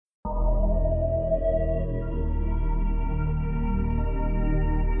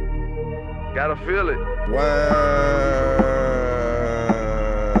Gotta feel it. Wine.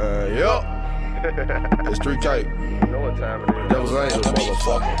 Yup. It's 3K. You know what time it is. Devil's Angel,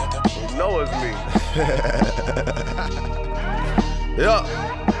 motherfucker. You know it's me. Yup.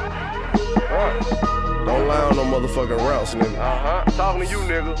 Don't lie on no motherfucking routes, nigga. Talking to you,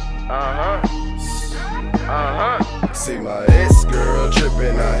 nigga. See my ex-girl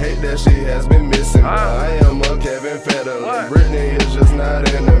trippin', I hate that she has been missing. I am a Kevin Federline. Brittany is just not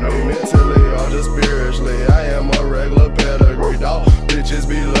into me mentally or just spiritually. I am a regular pedigree, dawg. Bitches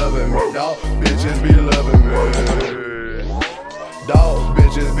be loving me, dawg. Bitches be loving me. Dawg,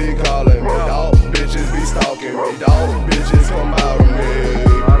 bitches be calling me, dawg. Bitches be stalking me, dawg. Bitches come out of me.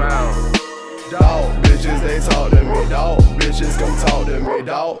 Dawg, bitches they talk to me, dawg. Bitches come talk to me,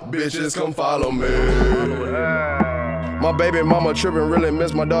 dawg. Bitches come follow me. My baby mama trippin', really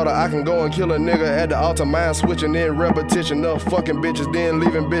miss my daughter. I can go and kill a nigga at the altar, mind switching in repetition of fucking bitches, then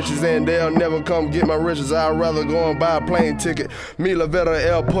leaving bitches and they'll never come get my riches. I'd rather go and buy a plane ticket. Me La Veta,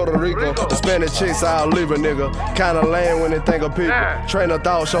 El Puerto Rico. Hispanic chicks, I'll leave a nigga. Kinda lame when they think of people. Train of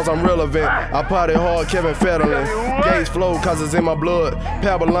thought shows I'm relevant. I party hard, Kevin Federline. Gaze flow cause it's in my blood.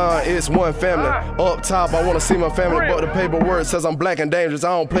 Federline, it's one family. Up top, I wanna see my family, but the paperwork says I'm black and dangerous. I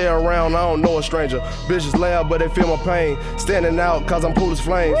don't play around, I don't know a stranger. Bitches laugh, but they feel my pain. Standing out cause I'm cool as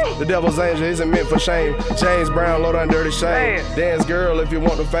flames. The Devil's Angel isn't meant for shame. James Brown, low down dirty shame. Dance girl if you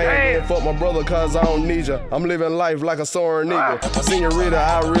want the fame. Then fuck my brother cause I don't need ya. I'm living life like a soaring eagle. Senorita,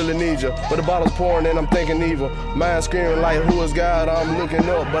 I really need ya. But the bottle's pouring and I'm thinking evil. Mind screaming like who is God? I'm looking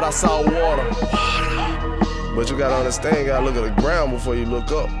up but I saw water. But you gotta understand, you gotta look at the ground before you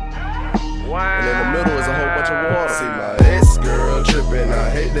look up. And in the middle is a whole bunch of water. See my ex-girl trippin', I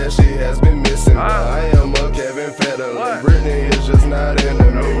hate that she has been missing. I am a Kevin Federline. Brittany is just not into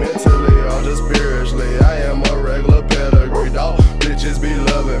me mentally or just spiritually. I am a regular pedigree, dawg. Bitches be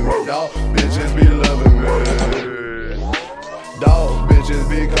loving me, dawg. Bitches be loving me. Dawg, bitches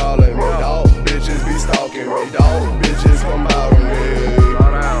be calling me, dawg. Bitches be stalking me, dawg. Bitches come out of me.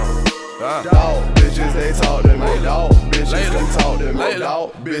 Dawg, bitches they talk to me, dawg. Bitches come talk to me,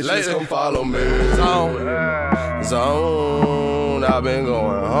 dawg. Bitches come follow me. Zone, I've been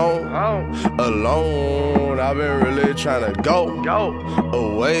going home alone. I've been really tryna go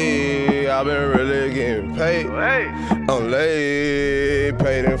away. I've been really getting paid. I'm late,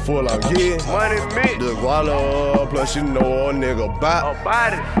 paid in full. I'm getting the guala. Plus you know a nigga bout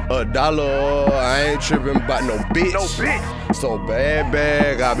 $1. I ain't tripping about no bitch. So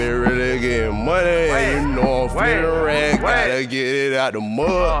bad, I been really getting money. And you know I'm feeling rag. Gotta get it out the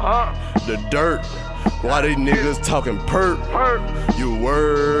mud, the dirt. Why these niggas talking perk? You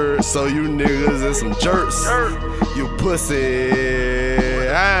word, so you niggas is some jerks. You pussy.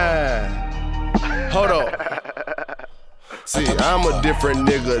 Hold up. See, I'm a different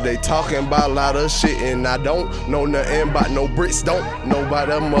nigga. They talking about a lot of shit and I don't know nothing about no bricks. Don't know about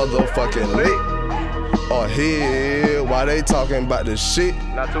a motherfucking lick or head. Why they talking about the shit?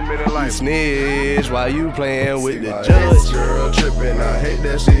 Not too many lights. You snitch while you playing with the judge. Girl trippin', I hate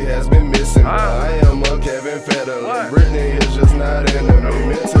that she has been missing. I am a Kevin Federline. Brittany is just not into me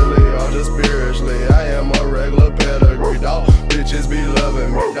mentally or just spiritually. I am a regular pedigree, dawg. Bitches be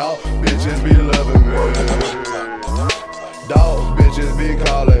loving me, dawg. Bitches be loving me. Dawg, bitches be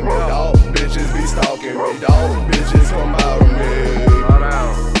calling me, dawg. Bitches be stalking me, dawg. Bitches come out of me.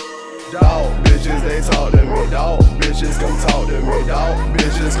 Dawg, bitches they talk to me, dawg. Bitches come talk to me, dawg.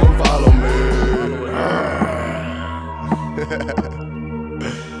 Bitches come follow me.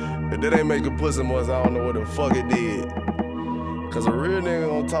 If that ain't make a pussy moist, I don't know what the fuck it did. Cause a real nigga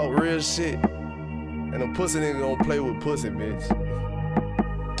gon' talk real shit, and a pussy nigga gon' play with pussy, bitch.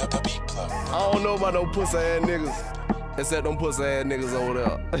 I don't know about no pussy ass niggas, except them pussy ass niggas over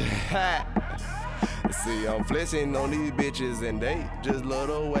there. See, I'm flexing on these bitches and they just love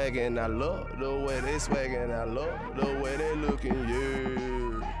the wagon. I love the way they swaggin', I love the way they looking,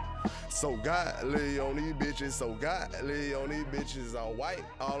 yeah. So godly on these bitches, so godly on these bitches. All white,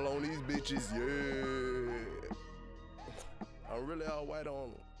 all on these bitches, yeah. I'm really all white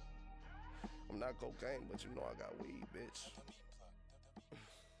on them. I'm not cocaine, but you know I got weed, bitch.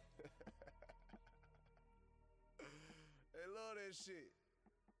 They love that shit.